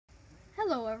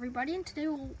Hello everybody, and today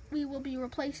we will be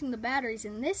replacing the batteries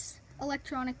in this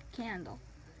electronic candle.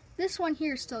 This one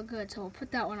here is still good, so we'll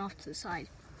put that one off to the side.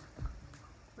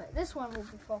 But this one we'll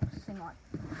be focusing on.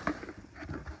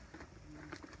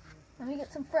 Let me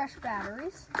get some fresh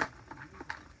batteries.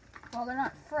 Well, they're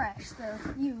not fresh, they're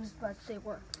used, but they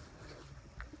work.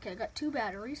 Okay, I got 2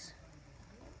 batteries.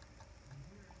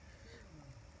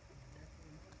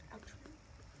 Ouch.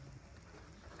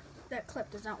 That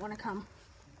clip does not want to come.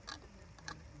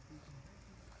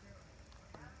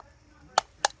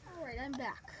 Alright, I'm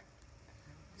back.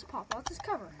 Let's pop out this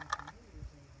cover.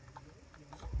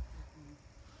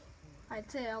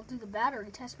 I'd say I'll do the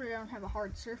battery test, but I don't have a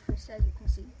hard surface, as you can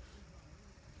see.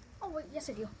 Oh wait,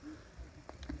 yes I do.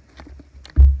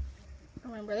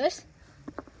 Remember this?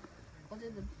 I'll do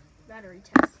the battery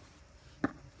test.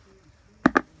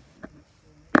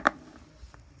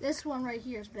 This one right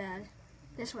here is bad.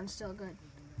 This one's still good.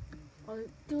 I'll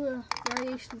do a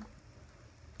variation.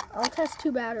 I'll test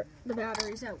the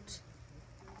batteries out.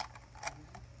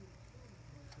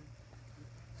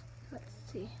 Let's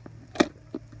see.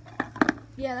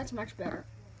 Yeah, that's much better.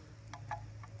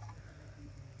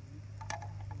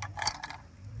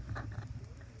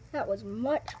 That was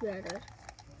much better.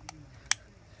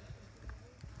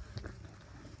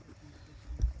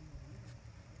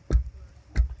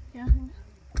 Yeah.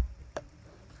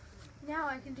 Now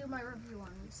I can do my review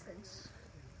on these things.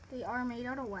 They are made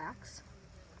out of wax,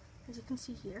 as you can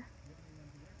see here.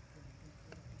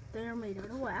 They are made out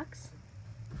of wax.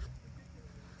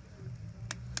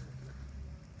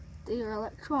 They are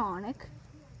electronic.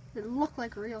 They look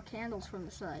like real candles from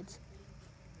the sides.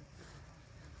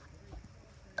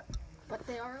 But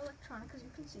they are electronic, as you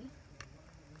can see.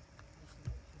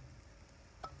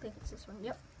 I think it's this one.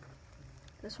 Yep.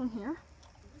 This one here.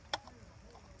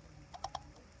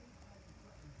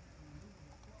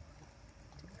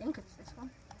 I think it's this one.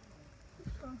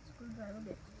 Strong screwdriver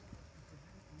bit.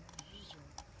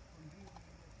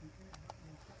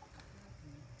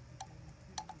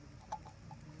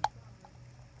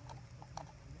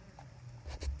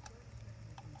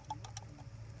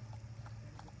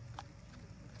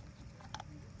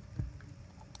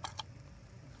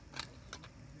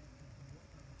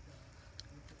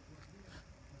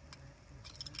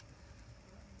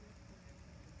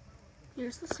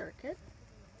 Here's the circuit.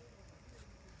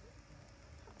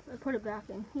 I put it back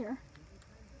in here.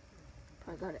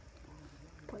 Probably got it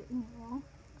put it in wrong.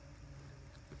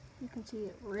 You can see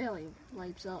it really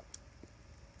lights up.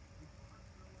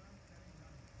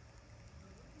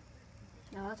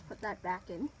 Now let's put that back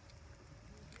in.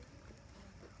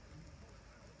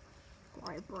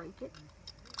 Before I break it.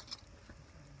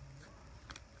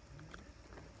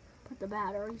 Put the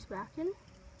batteries back in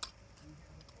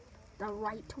the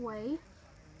right way.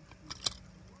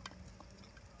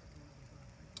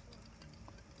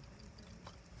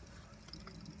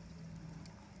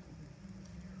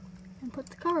 And put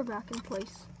the cover back in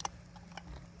place.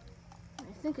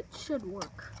 I think it should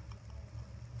work,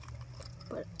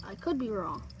 but I could be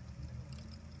wrong.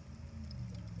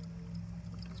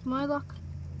 It's my luck.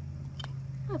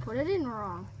 I put it in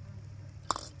wrong.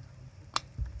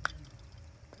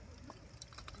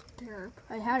 There,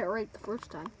 I had it right the first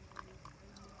time.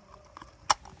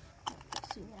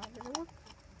 Let's see now, does it work?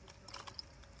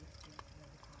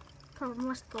 Cover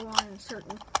must go on in a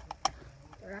certain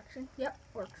direction. Yep,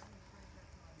 works.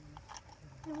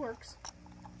 It works.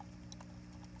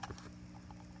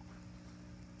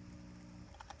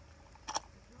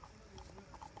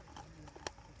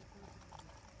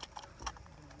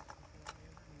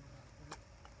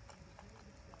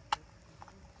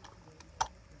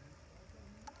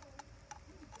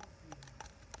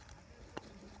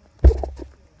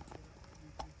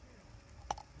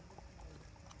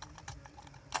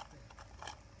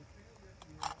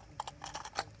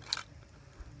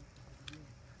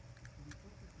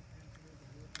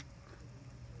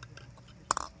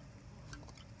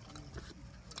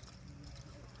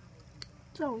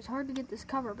 It's always hard to get this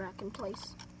cover back in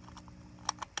place.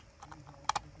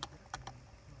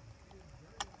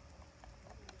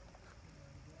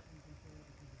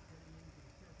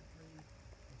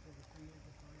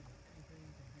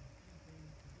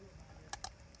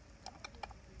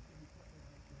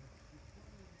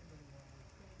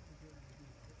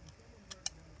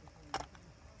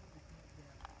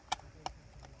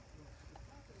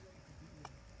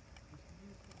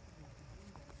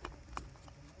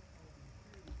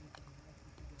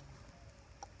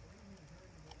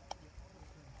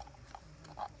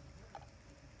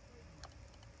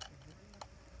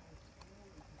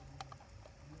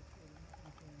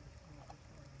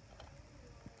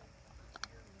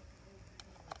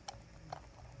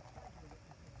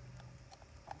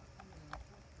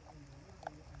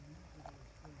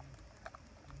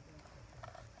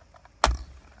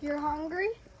 you're hungry.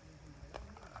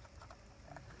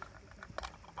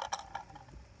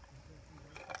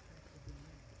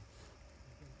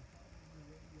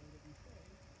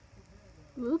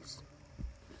 Oops.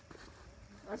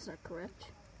 That's not correct.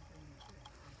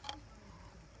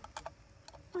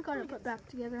 I got it put back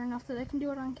together enough that I can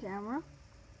do it on camera.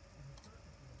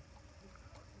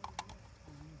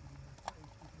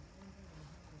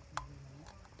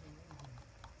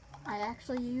 I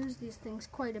actually use these things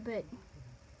quite a bit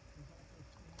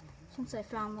since I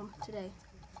found them today.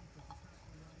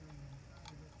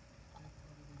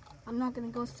 I'm not going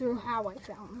to go through how I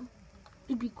found them.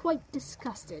 You'd be quite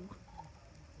disgusted.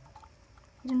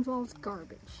 It involves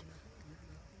garbage.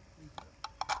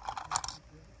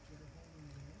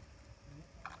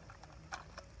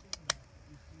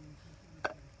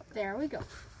 There we go.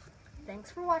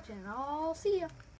 Thanks for watching. I'll see you.